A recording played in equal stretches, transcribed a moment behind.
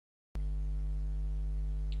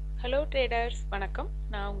Hello traders, வணக்கம்.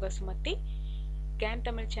 நான் உங்கள் சுமதி. கேன்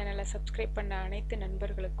தமிழ் சேனலை சப்ஸ்கிரைப் பண்ண அனைத்து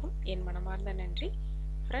நண்பர்களுக்கும் என் மனமார்ந்த நன்றி.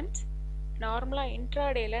 ஃப்ரெண்ட்ஸ், நார்மலாக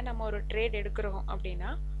இன்ட்ராடேயில் நம்ம ஒரு ட்ரேட் எடுக்கிறோம்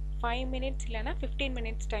அப்படின்னா 5 மினிட்ஸ் இல்லைன்னா 15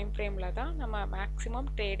 மினிட்ஸ் டைம் ஃப்ரேமில் தான் நம்ம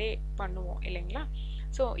மேக்ஸிமம் ட்ரேடே பண்ணுவோம் இல்லைங்களா?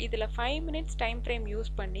 ஸோ இதில் 5 மினிட்ஸ் டைம் ஃப்ரேம்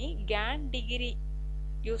யூஸ் பண்ணி GAN டிகிரி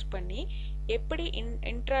யூஸ் பண்ணி எப்படி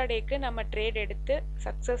இன்ட்ராடேக்கு நம்ம ட்ரேட் எடுத்து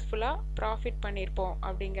சக்ஸஸ்ஃபுல்லாக ப்ராஃபிட் பண்ணியிருப்போம்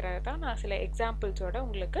அப்படிங்கிறத தான் நான் சில எக்ஸாம்பிள்ஸோட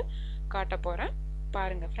உங்களுக்கு காட்ட போகிறேன்.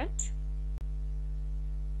 பாருங்கள் ஃப்ரெண்ட்ஸ்,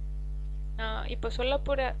 நான் இப்போ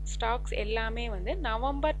சொல்லப்போகிற ஸ்டாக்ஸ் எல்லாமே வந்து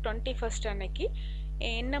நவம்பர் 21 அன்னைக்கு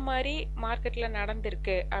என்ன மாதிரி மார்க்கெட்டில்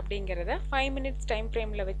நடந்திருக்கு அப்படிங்கிறத 5 மினிட்ஸ் டைம்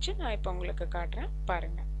ஃப்ரேமில் வச்சு நான் இப்போ உங்களுக்கு காட்டுறேன்.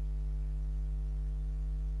 பாருங்கள்.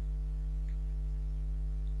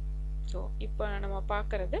 ஸோ இப்போ நம்ம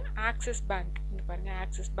பார்க்குறது ஆக்சிஸ் பேங்க். இங்கே பாருங்கள்,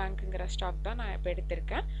 ஆக்சிஸ் பேங்க்குங்கிற ஸ்டாக் தான் நான் இப்போ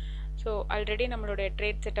எடுத்திருக்கேன். ஸோ ஆல்ரெடி நம்மளுடைய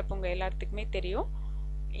ட்ரேட் செட்டப் உங்கள் எல்லாத்துக்குமே தெரியும்.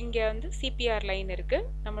 இங்கே வந்து சிபிஆர் லைன் இருக்குது,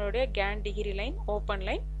 நம்மளுடைய can degree line, open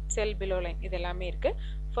line, sell below line, இது எல்லாமே இருக்குது.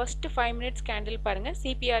 ஃபஸ்ட்டு 5 மினிட்ஸ் கேண்டில் பாருங்கள்,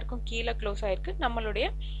 சிபிஆருக்கும் கீழே க்ளோஸ் ஆகிருக்கு. நம்மளுடைய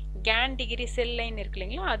கேன் டிகிரி செல் லைன் இருக்கு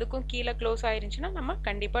இல்லைங்களா, அதுக்கும் கீழே க்ளோஸ் ஆயிருந்துச்சுன்னா நம்ம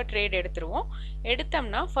கண்டிப்பாக ட்ரேட் எடுத்துருவோம்.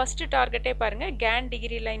 எடுத்தோம்னா ஃபஸ்ட்டு டார்கெட்டே பாருங்கள், கேன்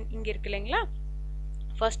டிகிரி லைன் இங்கே இருக்கு இல்லைங்களா,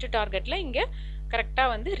 ஃபர்ஸ்ட் டார்கெட்டில் இங்கே கரெக்டாக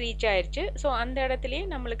வந்து ரீச் ஆயிடுச்சு. ஸோ அந்த இடத்துலையே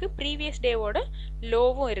நம்மளுக்கு ப்ரீவியஸ் டேவோட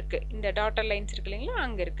லோவும் இருக்குது, இந்த டாட்டர் லைன்ஸ் இருக்கு இல்லைங்களா,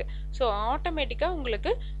 அங்கே இருக்குது. ஸோ ஆட்டோமேட்டிக்காக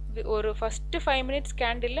உங்களுக்கு ஒரு ஃபஸ்ட்டு 5 மினிட்ஸ்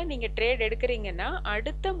கேண்டிலில் நீங்கள் ட்ரேட் எடுக்கிறீங்கன்னா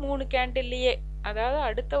அடுத்த 3 கேண்டில்லையே, அதாவது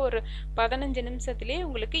அடுத்த ஒரு 15 நிமிஷத்துலேயே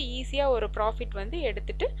உங்களுக்கு ஈஸியாக ஒரு ப்ராஃபிட் வந்து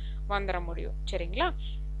எடுத்துகிட்டு வந்துட முடியும். சரிங்களா?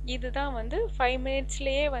 இதுதான் வந்து 5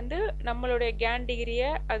 மினிட்ஸ்லேயே வந்து நம்மளுடைய கேன் டிகிரியை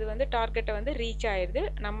அது வந்து டார்கெட்டை வந்து ரீச் ஆயிடுது.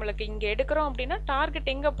 நம்மளுக்கு இங்கே எடுக்கிறோம் அப்படின்னா டார்கெட்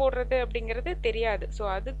எங்கே போடுறது அப்படிங்கிறது தெரியாது. ஸோ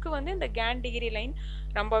அதுக்கு வந்து இந்த கேன் டிகிரி லைன்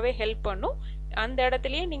ரொம்பவே ஹெல்ப் பண்ணும். அந்த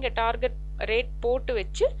இடத்துலையே நீங்கள் டார்கெட் ரேட் போட்டு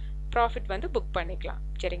வச்சு ப்ராஃபிட் வந்து புக் பண்ணிக்கலாம்.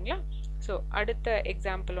 சரிங்களா? ஸோ அடுத்த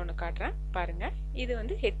எக்ஸாம்பிள் ஒன்று காட்டுறேன் பாருங்கள். இது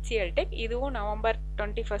வந்து HCL டெக். இதுவும் நவம்பர்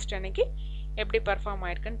 21 அன்னைக்கு எப்படி பர்ஃபார்ம்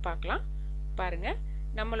ஆயிருக்குன்னு பார்க்கலாம். பாருங்கள்,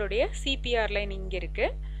 நம்மளுடைய சிபிஆர் லைன் இங்கே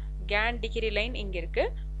இருக்குது, கேன் டிகிரி லைன் இங்கே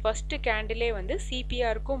இருக்குது. ஃபஸ்ட்டு கேண்டிலே வந்து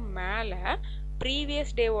சிபிஆருக்கும் மேலே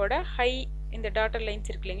ப்ரீவியஸ் டேவோட ஹை இந்த டாட்டர்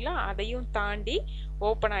லைன்ஸ் இருக்கு இல்லைங்களா, அதையும் தாண்டி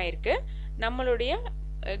ஓப்பன் ஆகிருக்கு. நம்மளுடைய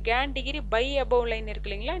can degree by above line இருக்கு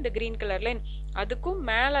இல்லைங்களா, இந்த க்ரீன் கலர் லைன், அதுக்கும்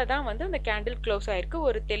மேலே தான் வந்து அந்த கேண்டில் க்ளோஸ் ஆகிருக்கு.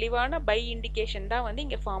 ஒரு தெளிவான பை இண்டிகேஷன் தான் வந்து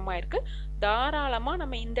இங்கே ஃபார்ம் ஆகிருக்கு. தாராளமாக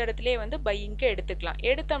நம்ம இந்த இடத்துலேயே வந்து பையிங்க்கு எடுத்துக்கலாம்.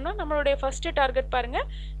 எடுத்தோம்னா நம்மளுடைய ஃபஸ்ட்டு டார்கெட் பாருங்கள்,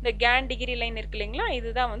 இந்த கேன் டிகிரி லைன் இருக்கு இல்லைங்களா,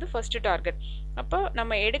 இதுதான் வந்து ஃபஸ்ட்டு டார்கெட். அப்போ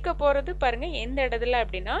நம்ம எடுக்க போகிறது பாருங்கள் எந்த இடத்துல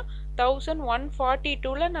அப்படின்னா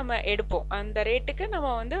 1142 நம்ம எடுப்போம். அந்த ரேட்டுக்கு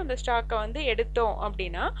நம்ம வந்து அந்த ஸ்டாக்கை வந்து எடுத்தோம்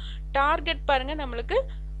அப்படின்னா டார்கெட் பாருங்கள் நம்மளுக்கு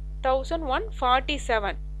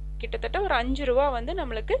 1147, கிட்டத்தட்ட ஒரு 5 ரூபா வந்து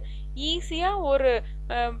நம்மளுக்கு ஈஸியாக ஒரு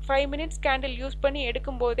 5 மினிட்ஸ் கேண்டில் யூஸ் பண்ணி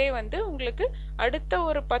எடுக்கும் போதே வந்து உங்களுக்கு அடுத்த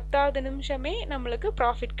ஒரு 10வது நிமிஷமே நம்மளுக்கு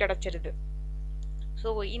ப்ராஃபிட் கிடச்சிருது. ஸோ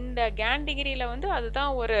இந்த கேன் டிகிரியில் வந்து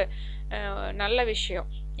அதுதான் ஒரு நல்ல விஷயம்.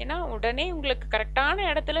 ஏன்னா உடனே உங்களுக்கு கரெக்டான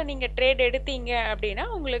இடத்துல நீங்கள் ட்ரேட் எடுத்தீங்க அப்படின்னா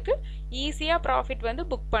உங்களுக்கு ஈஸியாக ப்ராஃபிட் வந்து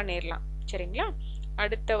புக் பண்ணிடலாம். சரிங்களா?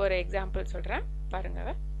 அடுத்த ஒரு எக்ஸாம்பிள் சொல்கிறேன்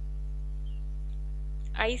பாருங்கள்.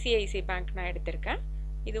 ஐசிஐசி பேங்க் நான் எடுத்திருக்கேன்.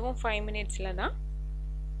 இதுவும் 5 மினிட்ஸில் தான்.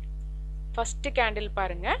 ஃபஸ்ட்டு கேண்டில்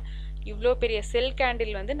பாருங்கள், இவ்வளோ பெரிய செல்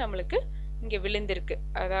கேண்டில் வந்து நம்மளுக்கு இங்கே விழுந்திருக்கு.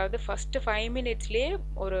 அதாவது ஃபஸ்ட்டு 5 மினிட்ஸ்லேயே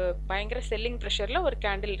ஒரு பயங்கர செல்லிங் ப்ரெஷரில் ஒரு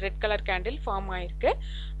candle, red colour candle form ஆகிருக்கு.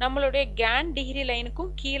 நம்மளுடைய கேன் டிகிரி லைனுக்கும்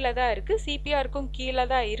கீழே தான் இருக்குது, சிபிஆருக்கும் கீழே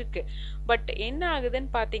தான் இருக்குது. பட் என்ன ஆகுதுன்னு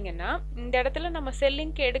பார்த்தீங்கன்னா இந்த இடத்துல நம்ம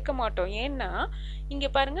செல்லிங்க்கு எடுக்க மாட்டோம். ஏன்னா இங்கே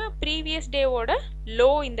பாருங்கள், ப்ரீவியஸ் டேவோட லோ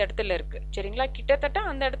இந்த இடத்துல இருக்குது. சரிங்களா? கிட்டத்தட்ட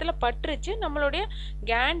அந்த இடத்துல பட்டுருச்சு. நம்மளுடைய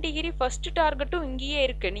கேன் டிகிரி ஃபஸ்ட்டு டார்கெட்டும் இங்கேயே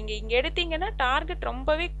இருக்குது. நீங்கள் இங்கே எடுத்தீங்கன்னா டார்கெட்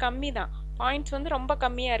ரொம்பவே கம்மி தான், பாயிண்ட்ஸ் வந்து ரொம்ப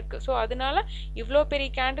கம்மியாக இருக்குது. ஸோ அதனால இவ்வளோ பெரிய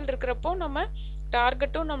கேண்டில் இருக்கிறப்போ நம்ம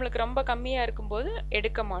டார்கெட்டும் நம்மளுக்கு ரொம்ப கம்மியாக இருக்கும்போது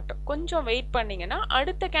எடுக்க மாட்டோம். கொஞ்சம் வெயிட் பண்ணிங்கன்னா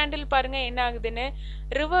அடுத்த கேண்டில் பாருங்கள் என்ன ஆகுதுன்னு,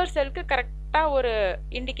 ரிவர்சலுக்கு கரெக்டாக ஒரு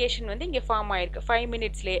இண்டிகேஷன் வந்து இங்கே ஃபார்ம் ஆகிருக்கு 5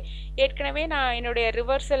 மினிட்ஸ்லேயே. ஏற்கனவே நான் என்னுடைய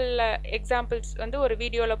ரிவர்சல் எக்ஸாம்பிள்ஸ் வந்து ஒரு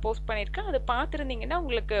வீடியோவில் போஸ்ட் பண்ணியிருக்கேன். அது பார்த்துருந்தீங்கன்னா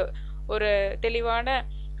உங்களுக்கு ஒரு தெளிவான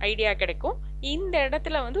ஐடியா கிடைக்கும். இந்த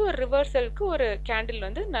இடத்துல வந்து ஒரு ரிவர்சலுக்கு ஒரு கேண்டில்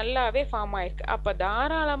வந்து நல்லாவே ஃபார்ம் ஆயிருக்கு. அப்போ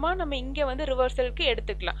தாராளமாக நம்ம இங்கே வந்து ரிவர்சலுக்கு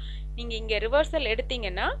எடுத்துக்கலாம். நீங்கள் இங்கே ரிவர்சல்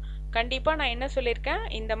எடுத்தீங்கன்னா கண்டிப்பாக நான் என்ன சொல்லியிருக்கேன்,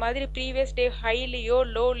 இந்த மாதிரி ப்ரீவியஸ் டே ஹைலியோ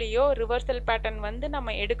லோலியோ ரிவர்சல் பேட்டர்ன் வந்து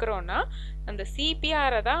நம்ம எடுக்கிறோன்னா அந்த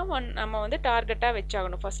சிபிஆரை தான் நம்ம வந்து டார்கெட்டாக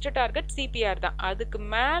வச்சாகணும். ஃபஸ்ட்டு டார்கெட் சிபிஆர் தான். அதுக்கு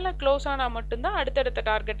மேலே க்ளோஸ் ஆனால் மட்டும்தான் அடுத்தடுத்த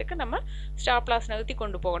டார்கெட்டுக்கு நம்ம ஸ்டாப் லாஸ் நகர்த்தி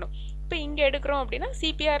கொண்டு போகணும். இப்போ இங்கே எடுக்கிறோம் அப்படின்னா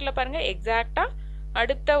சிபிஆரில் பாருங்கள் எக்ஸாக்டாக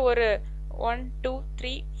அடுத்த ஒரு 1 2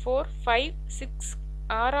 3 4 5 6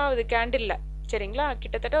 6வது கேண்டில் சரிங்களா?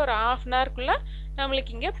 கிட்டத்தட்ட ஒரு ½ an hourக்குள்ள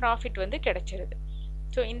நம்மளுக்கு இங்கே ப்ராஃபிட் வந்து கிடைச்சிருது.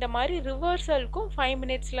 ஸோ இந்த மாதிரி ரிவர்சலுக்கும் 5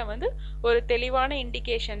 மினிட்ஸில் வந்து ஒரு தெளிவான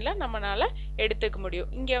இண்டிகேஷனில் நம்மளால் எடுத்துக்க முடியும்.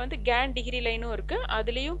 இங்கே வந்து கேன் டிகிரி லைனும் இருக்குது,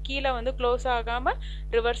 அதுலேயும் கீழே வந்து க்ளோஸ் ஆகாமல்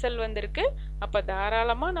ரிவர்சல் வந்திருக்கு. அப்போ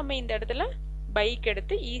தாராளமாக நம்ம இந்த இடத்துல பைக்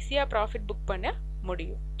எடுத்து ஈஸியாக ப்ராஃபிட் புக் பண்ண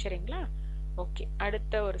முடியும். சரிங்களா? ஓகே,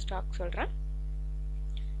 அடுத்த ஒரு ஸ்டாக் சொல்கிறேன்.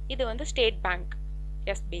 இது வந்து ஸ்டேட் பேங்க்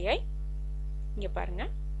SBI. இங்கே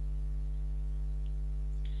பாருங்கள்,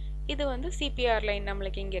 இது வந்து சிபிஆர் லைன்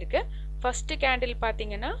நம்மளுக்கு இங்கே இருக்குது. ஃபஸ்ட்டு கேண்டில்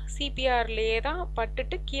பார்த்தீங்கன்னா சிபிஆர்லேயே தான்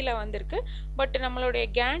பட்டுட்டு கீழே வந்திருக்கு. பட் நம்மளுடைய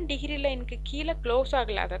கேன் டிகிரி லைனுக்கு கீழே க்ளோஸ்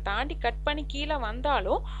ஆகலை. அதை தாண்டி கட் பண்ணி கீழே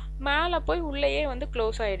வந்தாலும் மேலே போய் உள்ளேயே வந்து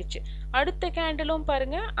க்ளோஸ் ஆகிடுச்சு. அடுத்த கேண்டிலும்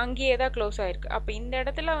பாருங்கள் அங்கேயே தான் க்ளோஸ் ஆகிருக்கு. அப்போ இந்த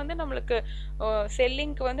இடத்துல வந்து நம்மளுக்கு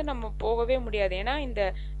செல்லிங்க்கு வந்து நம்ம போகவே முடியாது. ஏன்னா இந்த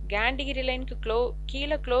கேன் டிகிரி லைனுக்கு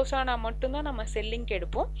கீழே க்ளோஸ் ஆனால் மட்டும்தான் நம்ம செல்லிங்க்கு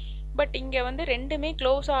எடுப்போம். பட் இங்கே வந்து ரெண்டுமே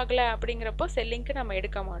க்ளோஸ் ஆகலை அப்படிங்கிறப்போ செல்லிங்க்கு நம்ம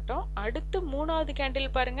எடுக்க மாட்டோம். அடுத்து 3வது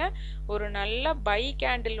கேண்டில் பாருங்கள், ஒரு நல்ல பை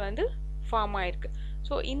கேண்டில் வந்து ஃபார்ம் ஆயிருக்கு.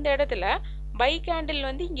 ஸோ இந்த இடத்துல பை கேண்டில்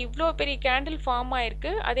வந்து இங்கே இவ்வளோ பெரிய கேண்டில் ஃபார்ம்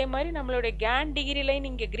ஆயிருக்கு. அதே மாதிரி நம்மளுடைய கேன் டிகிரி லைன்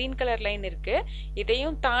இங்கே க்ரீன் கலர் லைன் இருக்குது,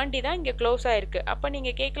 இதையும் தாண்டி தான் இங்கே க்ளோஸ் ஆயிருக்கு. அப்போ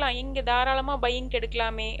நீங்கள் கேட்கலாம், இங்கே தாராளமாக பையிங்க்கு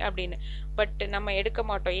எடுக்கலாமே அப்படின்னு. பட் நம்ம எடுக்க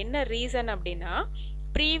மாட்டோம். என்ன ரீசன் அப்படின்னா,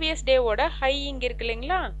 ப்ரீவியஸ் டேவோட ஹை இங்கே இருக்கு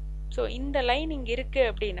இல்லைங்களா? ஸோ இந்த லைன் இங்கே இருக்குது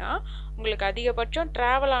அப்படின்னா உங்களுக்கு அதிகபட்சம்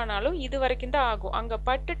ட்ராவல் ஆனாலும் இது வரைக்கும் தான் ஆகும். அங்கே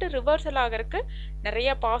பட்டுட்டு ரிவர்சல் ஆகிறதுக்கு நிறைய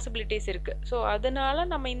பாசிபிலிட்டிஸ் இருக்குது. ஸோ அதனால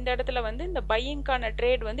நம்ம இந்த இடத்துல வந்து இந்த பையிங்கான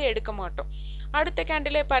ட்ரேட் வந்து எடுக்க மாட்டோம். அடுத்த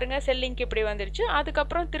கேண்டிலே பாருங்கள், செல்லிங்க்கு இப்படி வந்துருச்சு.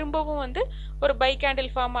 அதுக்கப்புறம் திரும்பவும் வந்து ஒரு பை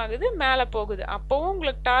கேண்டில் ஃபார்ம் ஆகுது, மேலே போகுது. அப்போவும்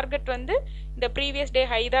உங்களுக்கு டார்கெட் வந்து இந்த ப்ரீவியஸ் டே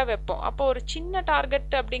ஹை தான் வைப்போம். அப்போ ஒரு சின்ன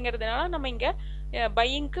டார்கெட் அப்படிங்கிறதுனால நம்ம இங்கே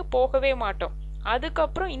பையிங்க்கு போகவே மாட்டோம்.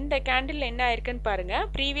 அதுக்கப்புறம் இந்த கேண்டில் என்ன ஆயிருக்குன்னு பாருங்க,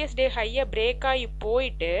 ப்ரீவியஸ் டே ஹையை பிரேக் ஆகி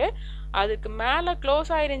போயிட்டு அதுக்கு மேலே க்ளோஸ்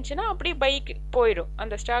ஆயிருந்துச்சுன்னா அப்படி பைக்கு போயிடும்.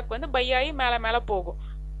 அந்த ஸ்டாக் வந்து பை ஆகி மேலே மேலே போகும்.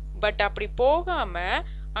 பட் அப்படி போகாமல்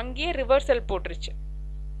அங்கேயே ரிவர்சல் போட்டுருச்சு.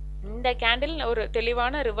 இந்த கேண்டில் ஒரு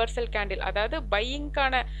தெளிவான ரிவர்சல் கேண்டில், அதாவது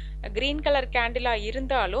பையிங்கான க்ரீன் கலர் கேண்டிலாக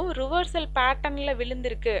இருந்தாலும் ரிவர்சல் பேட்டர்னில்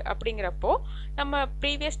விழுந்திருக்கு. அப்படிங்கிறப்போ நம்ம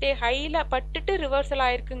ப்ரீவியஸ் டே ஹையில் பட்டுட்டு ரிவர்சல்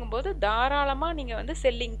ஆயிருக்குங்கும் போது தாராளமாக நீங்கள் வந்து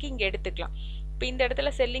செல்லிங்க்கு இங்கே எடுத்துக்கலாம். இப்போ இந்த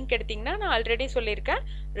இடத்துல செல்லிங்க்கு எடுத்திங்கன்னா நான் ஆல்ரெடி சொல்லியிருக்கேன்,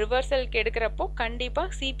 ரிவர்சலுக்கு எடுக்கிறப்போ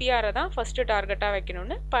கண்டிப்பாக சிபிஆரை தான் ஃபஸ்ட்டு டார்கெட்டாக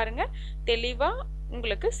வைக்கணும்னு. பாருங்கள், தெளிவாக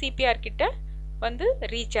உங்களுக்கு சிபிஆர் கிட்ட வந்து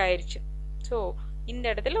ரீச் ஆயிடுச்சு. ஸோ இந்த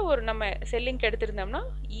இடத்துல ஒரு நம்ம செல்லிங்க்கு எடுத்திருந்தோம்னா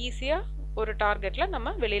ஈஸியாக ஒரு டார்கெட்டில்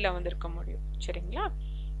நம்ம வெளியில் வந்திருக்க முடியும். சரிங்களா?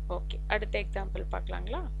 ஓகே, அடுத்த எக்ஸாம்பிள்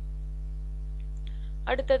பார்க்கலாங்களா?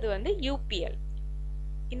 அடுத்தது வந்து UPL.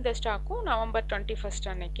 இந்த ஸ்டாக்கும் November 21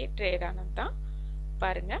 அன்னைக்கு ட்ரேட் ஆனது தான்.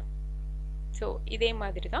 பாருங்கள், ஸோ இதே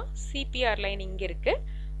மாதிரி தான் சிபிஆர் லைன் இங்கே இருக்குது,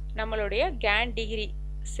 நம்மளுடைய கேன் டிகிரி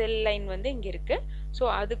செல் லைன் வந்து இங்கே இருக்குது. ஸோ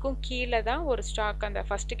அதுக்கும் கீழே தான் ஒரு ஸ்டாக் அந்த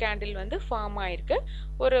ஃபஸ்ட்டு கேண்டில் வந்து ஃபார்ம் ஆகிருக்கு.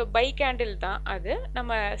 ஒரு பை கேண்டில் தான் அது.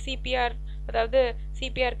 நம்ம சிபிஆர், அதாவது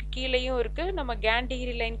சிபிஆருக்கு கீழேயும் இருக்குது, நம்ம கேன்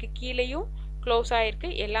டிகிரி லைனுக்கு கீழேயும் க்ளோஸ்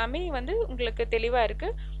ஆகிருக்கு. எல்லாமே வந்து உங்களுக்கு தெளிவாக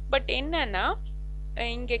இருக்குது. பட் என்னன்னா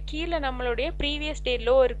இங்கே கீழே நம்மளுடைய ப்ரீவியஸ் டே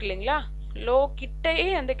லோ இருக்கு இல்லைங்களா? லோ கிட்டே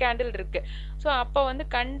அந்த கேண்டில் இருக்குது. ஸோ அப்போ வந்து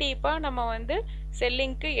கண்டிப்பாக நம்ம வந்து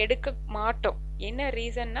செல்லிங்க்கு எடுக்க மாட்டோம். என்ன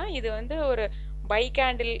ரீசன்னா, இது வந்து ஒரு பை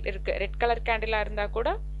கேண்டில் இருக்குது, ரெட் கலர் கேண்டிலாக இருந்தால் கூட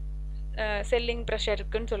செல்லிங் ப்ரெஷர்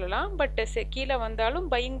இருக்குன்னு சொல்லலாம். பட் கீழே வந்தாலும்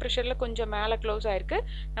பையிங் ப்ரெஷரில் கொஞ்சம் மேலே க்ளோஸ் ஆகிருக்கு.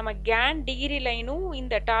 நம்ம கேன் டிகிரி லைனும்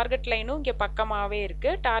இந்த டார்கெட் லைனும் இங்கே பக்கமாகவே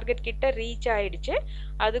இருக்குது. டார்கெட் கிட்ட ரீச் ஆகிடுச்சு.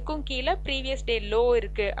 அதுக்கும் கீழே ப்ரீவியஸ் டே லோ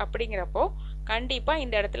இருக்குது. அப்படிங்கிறப்போ கண்டிப்பாக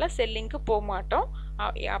இந்த இடத்துல செல்லிங்க்கு போக மாட்டோம்.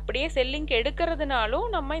 அப்படியே செல்லிங்க்கு எடுக்கிறதுனாலும்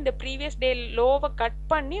நம்ம இந்த ப்ரீவியஸ் டே லோவை கட்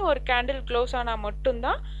பண்ணி ஒரு கேண்டில் க்ளோஸ் ஆனால்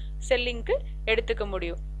மட்டும்தான் செல்லிங்க்கு எடுத்துக்க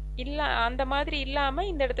முடியும். இல்லை, அந்த மாதிரி இல்லாமல்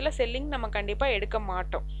இந்த இடத்துல செல்லிங் நம்ம கண்டிப்பாக எடுக்க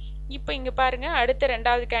மாட்டோம். இப்போ இங்கே பாருங்கள், அடுத்த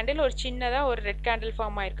 2வது கேண்டில் ஒரு சின்னதாக ஒரு ரெட் கேண்டில்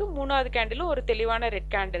ஃபார்ம் ஆயிருக்கு. 3வது கேண்டிலும் ஒரு தெளிவான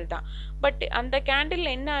ரெட் கேண்டில் தான். பட் அந்த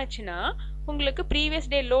கேண்டில் என்ன ஆச்சுன்னா உங்களுக்கு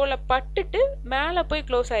ப்ரீவியஸ் டே லோவில் பட்டுட்டு மேலே போய்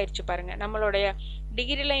க்ளோஸ் ஆயிடுச்சு. பாருங்கள், நம்மளுடைய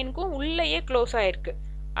டிகிரி லைனுக்கும் உள்ளேயே க்ளோஸ் ஆயிருக்கு.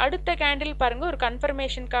 அடுத்த கேண்டில் பாருங்கள், ஒரு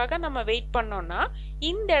கன்ஃபர்மேஷனுக்காக நம்ம வெயிட் பண்ணோம்னா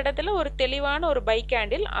இந்த இடத்துல ஒரு தெளிவான ஒரு பை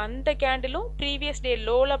கேண்டில், அந்த கேண்டிலும் ப்ரீவியஸ் டே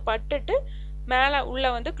லோவில் பட்டுட்டு மேலே உள்ளே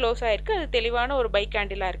வந்து க்ளோஸ் ஆயிருக்கு. அது தெளிவான ஒரு பை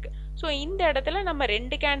கேண்டிலாக இருக்குது. ஸோ இந்த இடத்துல நம்ம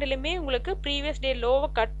 2 கேண்டிலுமே உங்களுக்கு ப்ரீவியஸ் டே லோவை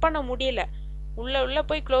கட் பண்ண முடியல, உள்ளே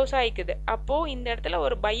போய் க்ளோஸ் ஆகிக்குது. அப்போது இந்த இடத்துல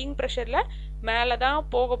ஒரு பையிங் ப்ரெஷரில் மேலே தான்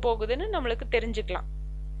போக போகுதுன்னு நம்மளுக்கு தெரிஞ்சுக்கலாம்.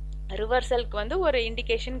 ரிவர்சலுக்கு வந்து ஒரு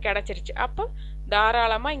இண்டிகேஷன் கிடச்சிருச்சு. அப்போ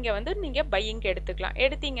தாராளமாக இங்கே வந்து நீங்கள் பையிங்க்கு எடுத்துக்கலாம்.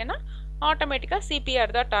 எடுத்தீங்கன்னா ஆட்டோமேட்டிக்காக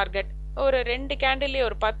சிபிஆர் தான் டார்கெட். ஒரு 2 கேண்டில்லேயே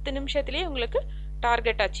ஒரு 10 நிமிஷத்துலேயே உங்களுக்கு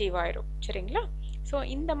டார்கெட் அச்சீவ் ஆயிரும். சரிங்களா? ஸோ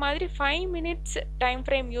இந்த மாதிரி 5 மினிட்ஸ் டைம்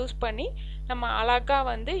ஃப்ரேம் யூஸ் பண்ணி நம்ம அழகாக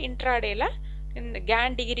வந்து இன்ட்ராடேயில் இந்த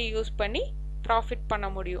கேன் டிகிரி யூஸ் பண்ணி ப்ராஃபிட் பண்ண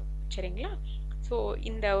முடியும். சரிங்களா? ஸோ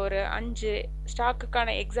இந்த ஒரு 5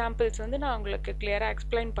 ஸ்டாக்குக்கான எக்ஸாம்பிள்ஸ் வந்து நான் உங்களுக்கு கிளியராக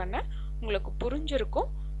எக்ஸ்பிளைன் பண்ணேன். உங்களுக்கு புரிஞ்சிருக்கும்.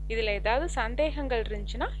 இதில் ஏதாவது சந்தேகங்கள்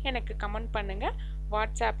இருந்துச்சுன்னா எனக்கு கமெண்ட் பண்ணுங்கள்.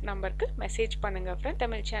 வாட்ஸ்அப் நம்பருக்கு மெசேஜ் பண்ணுங்கள். ஃப்ரெண்ட்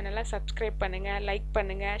தமிழ் சேனலை சப்ஸ்கிரைப் பண்ணுங்கள், லைக்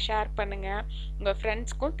பண்ணுங்கள், ஷேர் பண்ணுங்கள், உங்கள்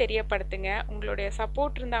ஃப்ரெண்ட்ஸ்க்கும் தெரியப்படுத்துங்க. உங்களுடைய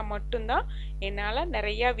சப்போர்ட் இருந்தால் மட்டும்தான் என்னால்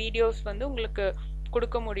நிறையா வீடியோஸ் வந்து உங்களுக்கு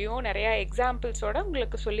கொடுக்க முடியும், நிறையா எக்ஸாம்பிள்ஸோட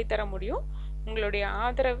உங்களுக்கு சொல்லித்தர முடியும். உங்களுடைய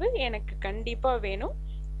ஆதரவு எனக்கு கண்டிப்பாக வேணும்.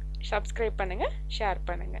 சப்ஸ்கிரைப் பண்ணுங்கள், ஷேர்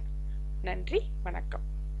பண்ணுங்கள். நன்றி, வணக்கம்.